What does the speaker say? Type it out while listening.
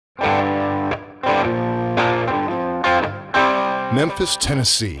Memphis,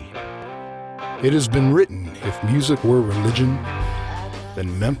 Tennessee. It has been written, if music were religion,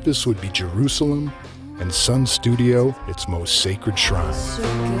 then Memphis would be Jerusalem and Sun Studio its most sacred shrine.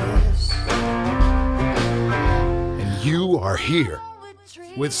 And you are here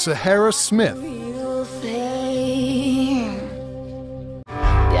with Sahara Smith.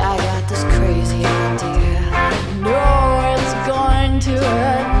 I got this crazy idea. I know it's going to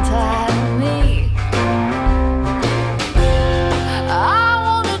untie me. I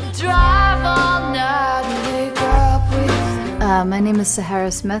wanna drive all night and wake up with you. My name is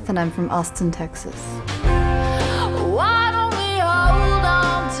Sahara Smith and I'm from Austin, Texas. Why don't we hold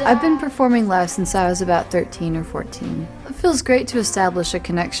on to I've been performing live since I was about 13 or 14. It feels great to establish a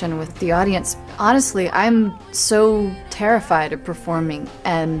connection with the audience. Honestly, I'm so terrified of performing,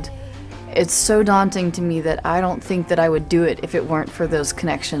 and it's so daunting to me that I don't think that I would do it if it weren't for those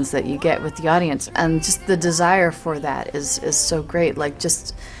connections that you get with the audience. And just the desire for that is so great. Like,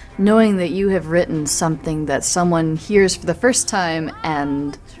 just knowing that you have written something that someone hears for the first time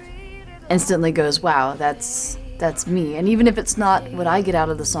and instantly goes, wow, that's me. And even if it's not what I get out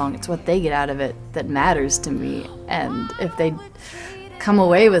of the song, it's what they get out of it that matters to me. And if they come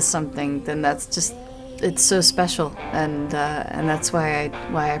away with something, then that's just, it's so special. And that's why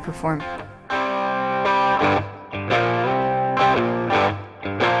I perform.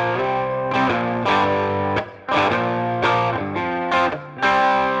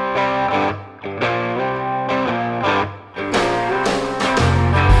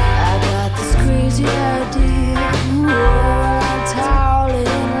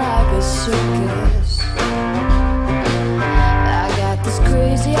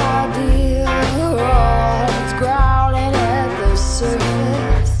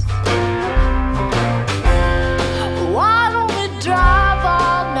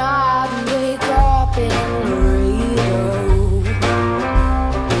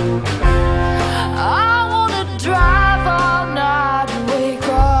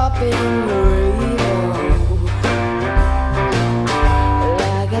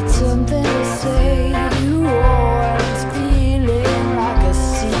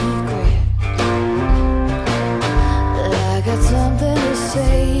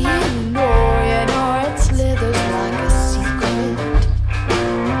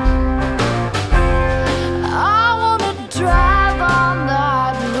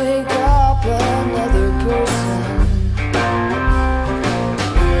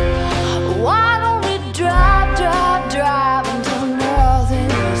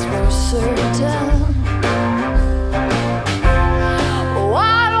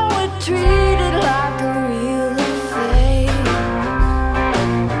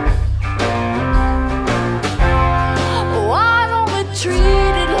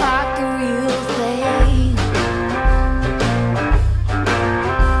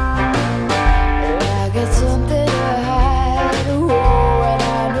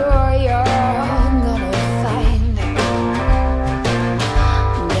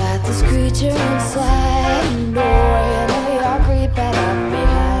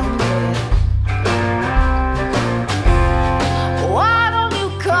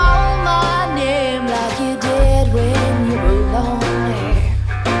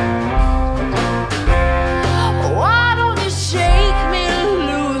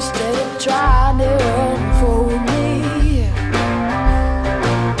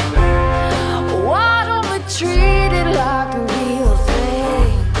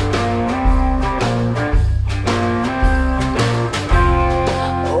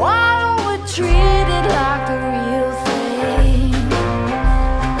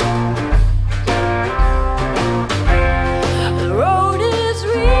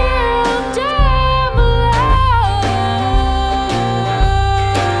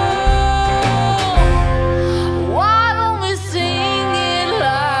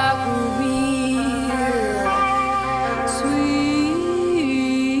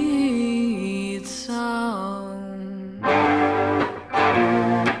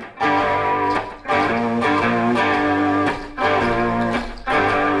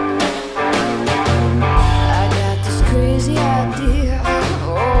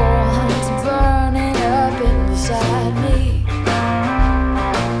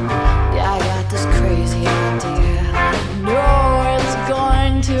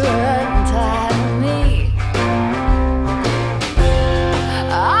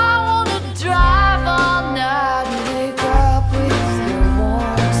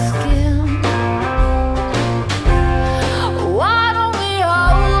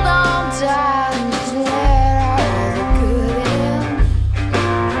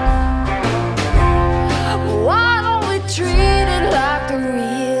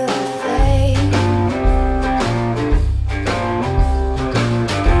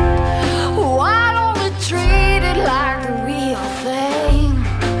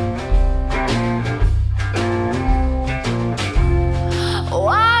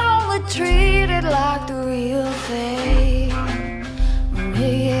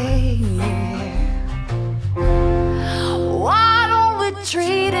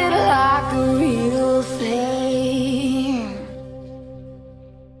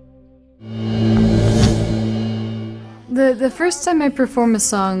 The first time I perform a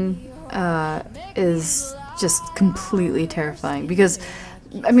song is just completely terrifying because,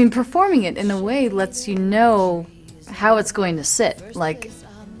 I mean, performing it in a way lets you know how it's going to sit. Like,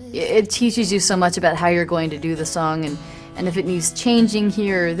 it teaches you so much about how you're going to do the song and if it needs changing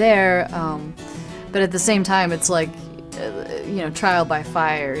here or there. But at the same time, it's like, trial by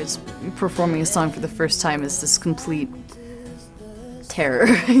fire. It's performing a song for the first time is this complete terror,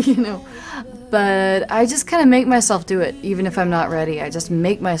 But I just kind of make myself do it, even if I'm not ready. I just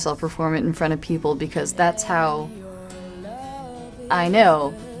make myself perform it in front of people because that's how I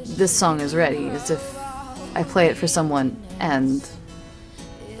know this song is ready. Is if I play it for someone and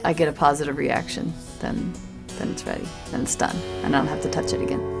I get a positive reaction, then it's ready, then it's done, and I don't have to touch it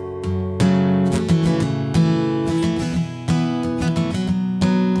again.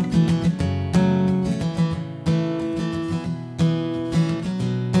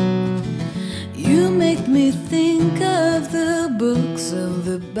 You make me think of the books of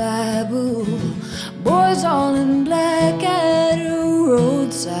the Bible, boys all in black at a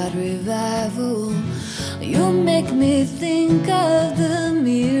roadside revival. You make me think of the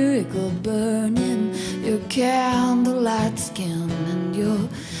miracle burning, your candlelight skin and your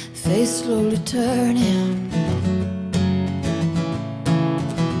face slowly turning.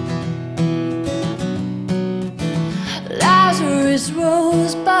 Lazarus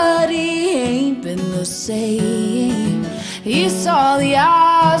rose, but he ain't been the same. He saw the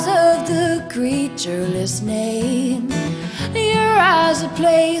eyes of the creature listening. Your eyes are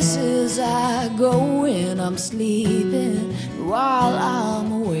places I go when I'm sleeping. While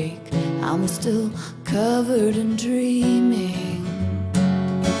I'm awake, I'm still covered in dreaming.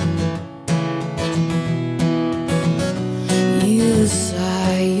 You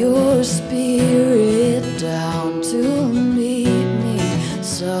sigh your spirit down to meet me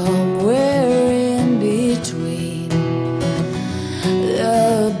somewhere in between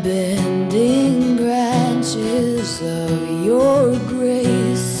the bending branches of your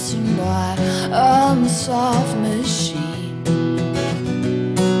grace and my unsolved machine.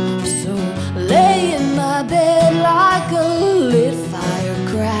 So lay in my bed like a lit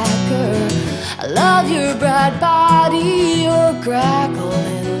firecracker. I love your bright body, your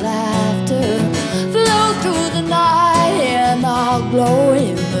crackling laughter. Flow through the night and I'll glow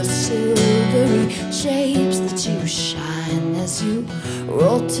in the silvery shapes that you shine as you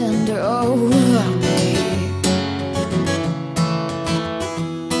roll tender over me.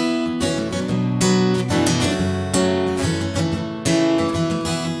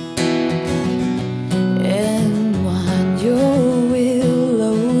 And when your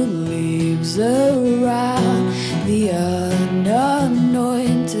willow leaves around the unanointed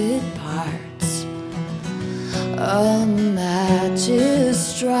parts, a match is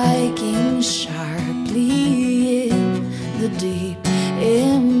striking sharply in the deep,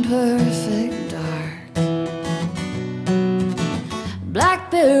 imperfect dark.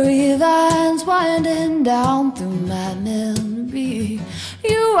 Blackberry vines winding down through my memory.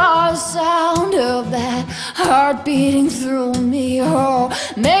 You are the sound of that heart beating through me. Oh,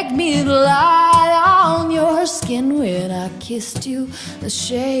 make me the light on your skin when I kissed you, the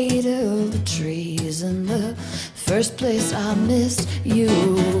shade of the trees and the first place I missed you.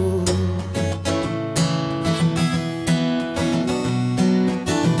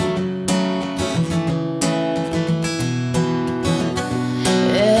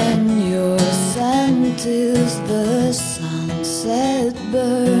 And your scent is the sunset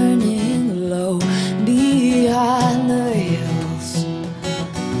burning low behind the hills.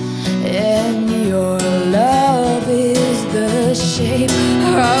 And your love is the shape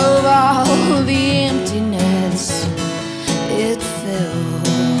of all the emptiness it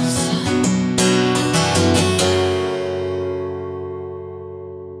fills.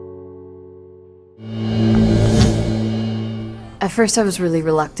 At first I was really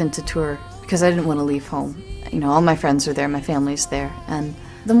reluctant to tour because I didn't want to leave home. All my friends are there, my family's there, and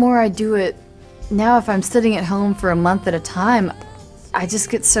the more I do it, now if I'm sitting at home for a month at a time, I just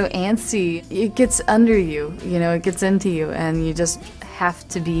get so antsy. It gets under you, it gets into you, and you just have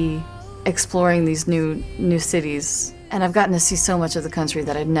to be exploring these new cities. And I've gotten to see so much of the country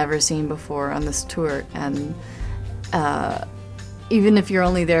that I'd never seen before on this tour, and even if you're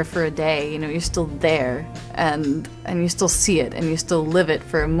only there for a day, you're still there, and you still see it, and you still live it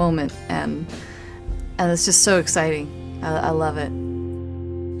for a moment, and it's just so exciting. I love it.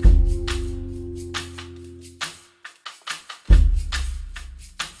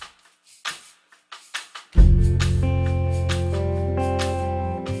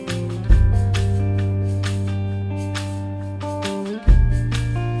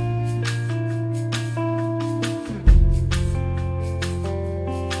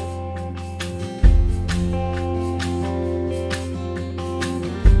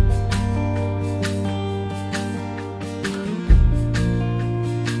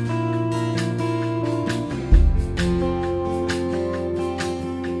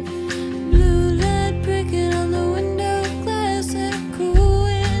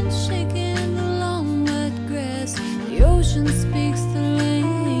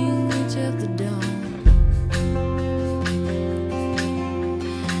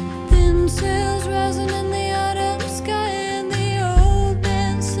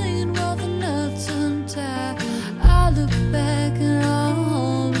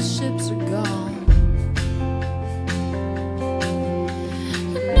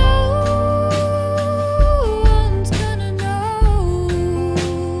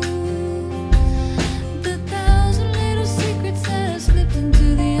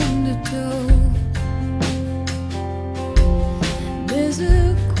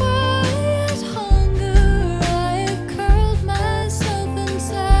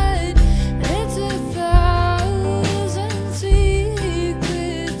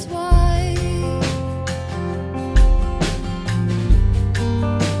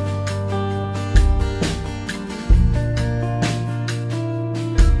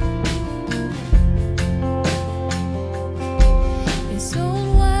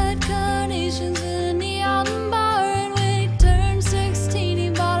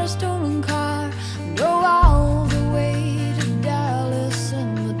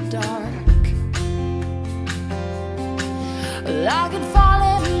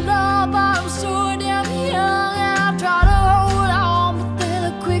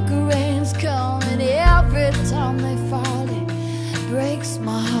 breaks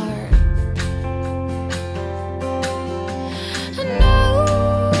my heart. And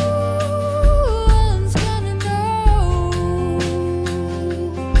no one's gonna know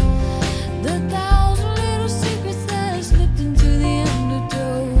the thousand little secrets that I slipped into the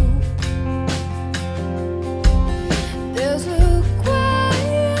undertow. There's a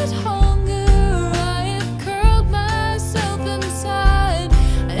quiet hunger, I have curled myself inside,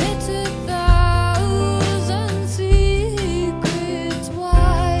 and it's a thousand secrets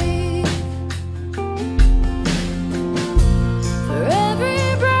wide. For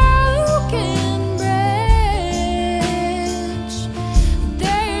every broken branch,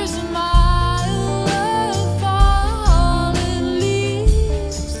 there's a mile of fallen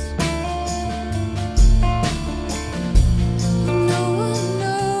leaves. No one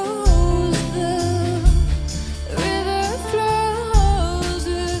knows the river flows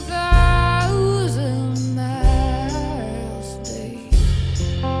 1,000 miles deep.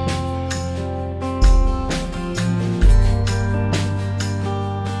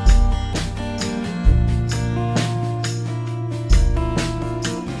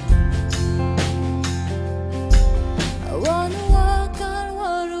 I wanna walk on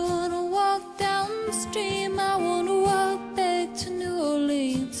water, wanna walk down the stream. I wanna walk back to New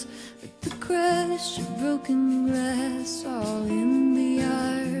Orleans with the crush of broken glass all in the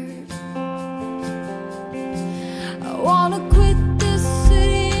yard. I wanna quit this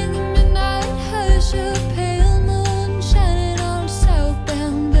city in the midnight hush, a pale moon shining on a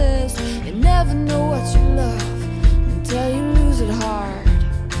southbound bus. You never know what you love until you lose it hard.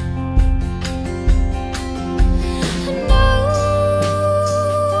 And no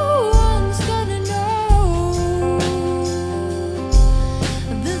one's gonna know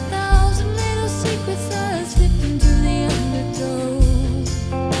the thousand little secrets that I slipped into the undertow.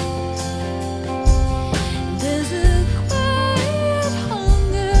 There's a quiet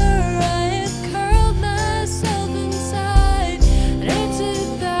hunger, I have curled myself inside, and it's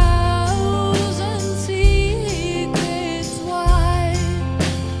 1,000 secrets wide.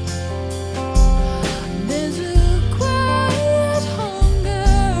 There's a quiet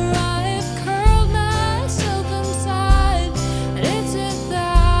hunger, I have curled myself inside, and it's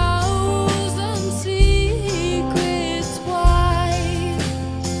 1,000 secrets wide.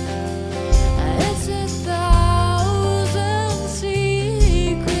 It's 1,000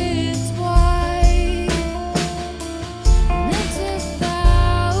 secrets wide. It's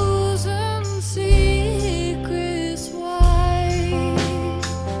 1,000 secrets wide.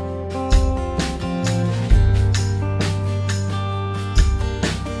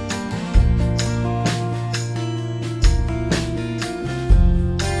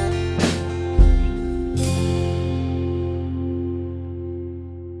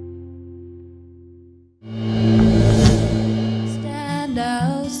 Stand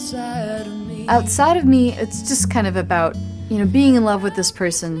outside of me. Outside of me, it's just kind of about, being in love with this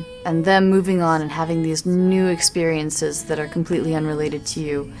person and them moving on and having these new experiences that are completely unrelated to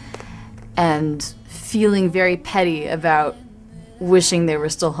you, and feeling very petty about wishing they were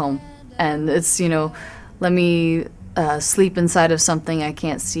still home. And it's, let me sleep inside of something I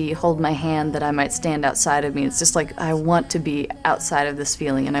can't see, hold my hand that I might stand outside of me. It's just like, I want to be outside of this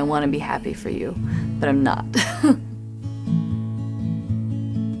feeling and I want to be happy for you, but I'm not.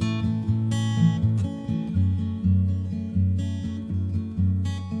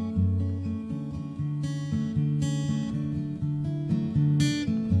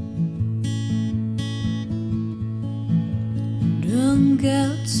 Drunk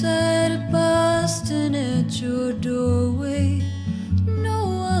outside of Boston at your doorway. No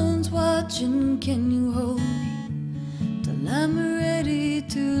one's watching, can you hold me till I'm ready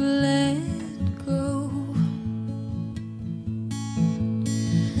to let go?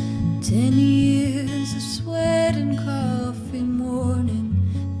 10 years of sweat and coffee morning,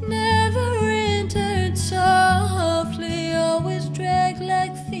 never entered softly, always dragged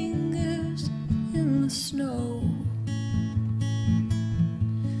like fingers in the snow.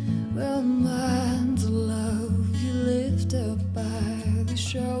 Well, mine's a love you lift up by the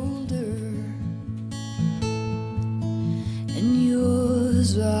shoulder, and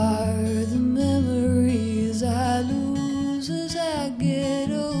yours are the memories I lose as I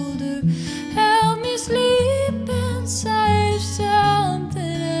get older. Help me sleep inside of something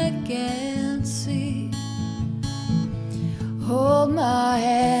I can't see. Hold my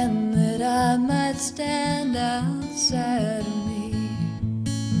hand that I might stand outside of me.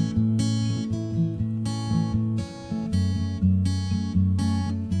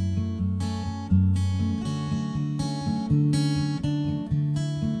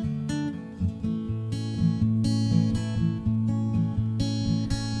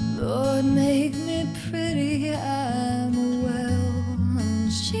 Lord, make me pretty, I'm a well.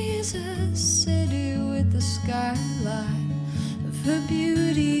 And she's a city with the skyline of her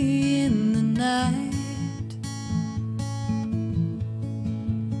beauty in the night.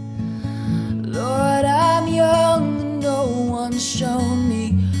 Lord, I'm young and no one's shown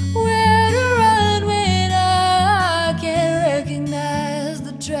me where to run when I can't recognize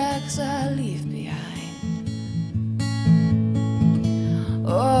the tracks I leave behind.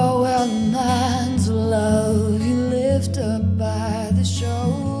 Oh, well, mine's a love you lift up by the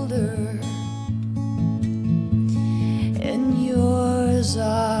shoulder, and yours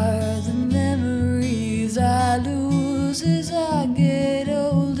are the memories I lose as I get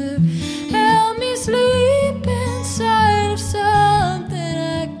older. Help me sleep inside of something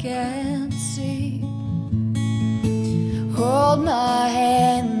I can't see. Hold my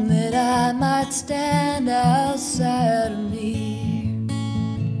hand that I might stand outside of me.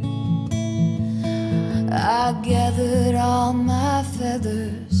 I gathered all my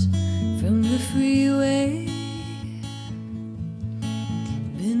feathers from the freeway,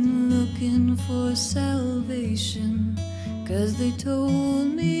 been looking for salvation, 'cause they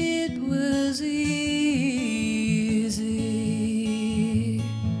told me it was easy.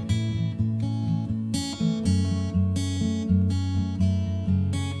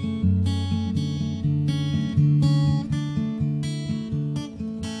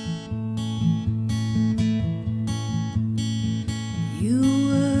 You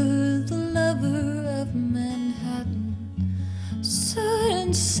were the lover of Manhattan, soot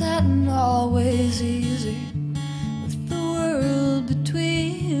and satin, always easy, with the world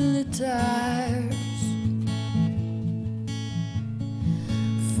between the tires.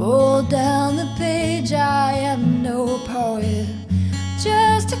 Fold down the page, I am no poet,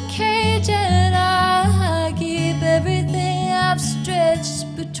 just a cage, and I keep everything I've stretched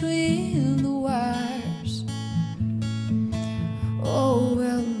between the wires. Oh,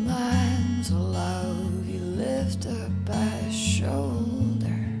 well, mine's a love you lift up by a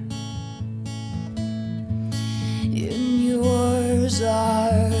shoulder, and yours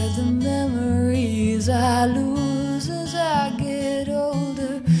are the memories I lose as I get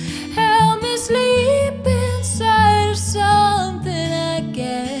older. Help me sleep inside of something I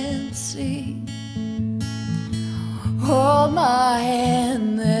can't see. Hold my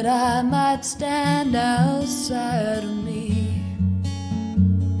hand that I might stand outside of me.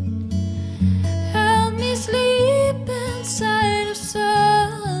 Help me sleep inside of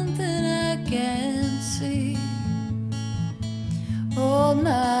something I can't see. Hold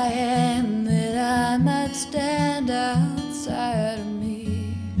my hand that I might stand outside of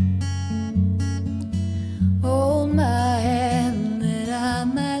me. Hold my hand that I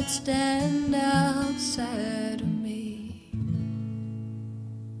might stand outside of me.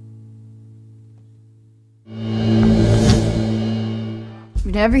 I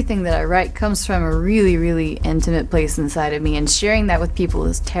mean, everything that I write comes from a really, really intimate place inside of me, and sharing that with people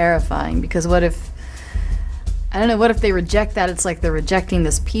is terrifying, because what if, I don't know, what if they reject that? It's like they're rejecting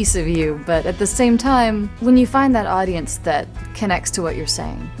this piece of you. But at the same time, when you find that audience that connects to what you're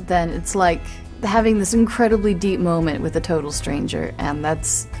saying, then it's like having this incredibly deep moment with a total stranger, and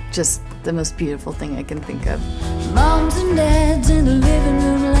that's just the most beautiful thing I can think of. Moms and dads in the living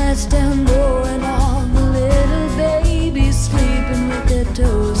room, lights down low, and all the little babies sleeping with their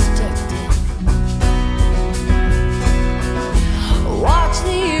toes tucked in. Watch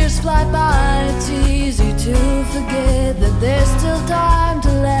the years fly by, it's easy to forget that there's still time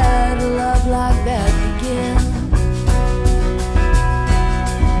to let a love like that begin.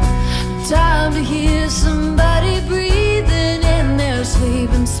 Time to hear somebody breathing in their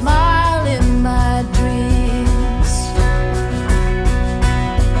sleep and smile in my dreams.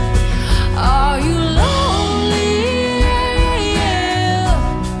 Are you lonely?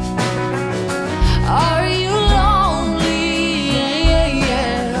 Are you lonely?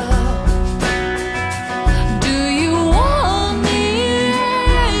 Do you want me?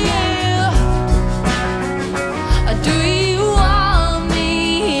 Do you want me?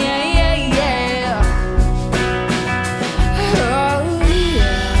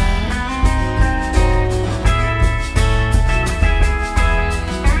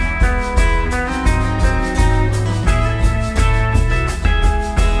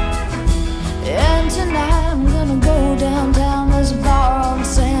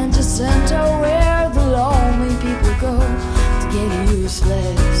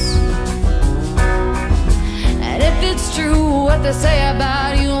 What they say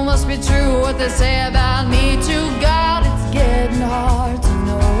about you must be true. What they say about me too. God, it's getting hard to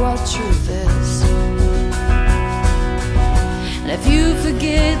know what truth is. And if you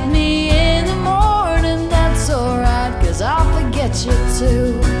forget me want you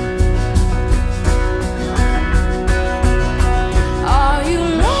to. Are you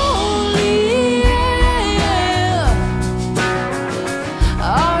lonely?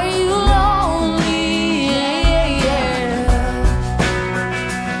 Are you lonely?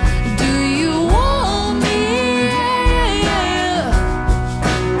 Do you want me?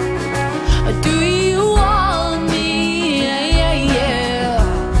 Do you want me?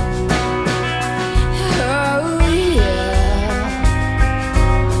 Oh yeah.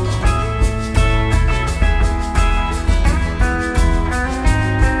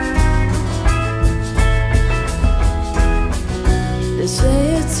 They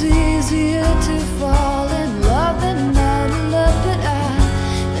say it's easier to fall in love than out of love, but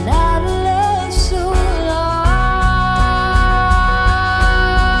I've been out of love so long.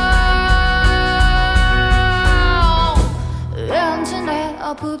 And tonight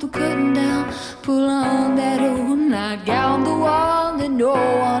I'll put the curtain down, pull on that old nightgown, the one that no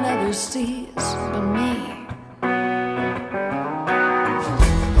one ever sees but me.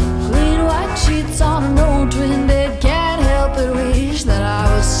 Clean white sheets on an old twin bed, can't help but wish that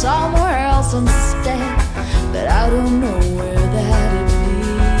I was somewhere else instead, but I don't know where that'd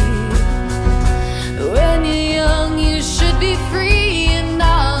be. When you're young you should be free and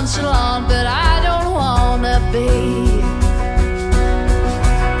nonchalant, but I don't wanna be.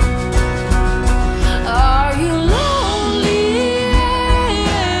 Are you lonely?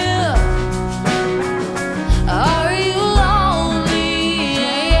 Are you lonely?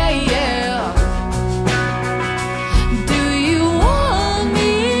 Do you want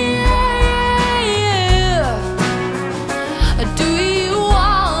me? Do you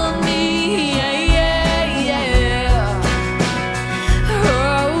want me?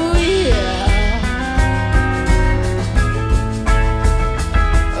 Oh yeah.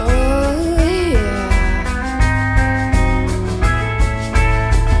 Oh yeah.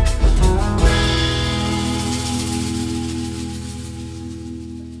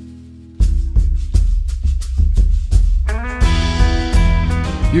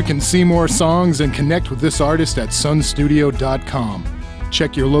 You can see more songs and connect with this artist at sunstudio.com.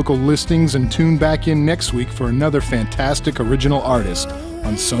 Check your local listings and tune back in next week for another fantastic original artist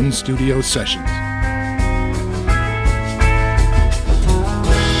on Sun Studio Sessions.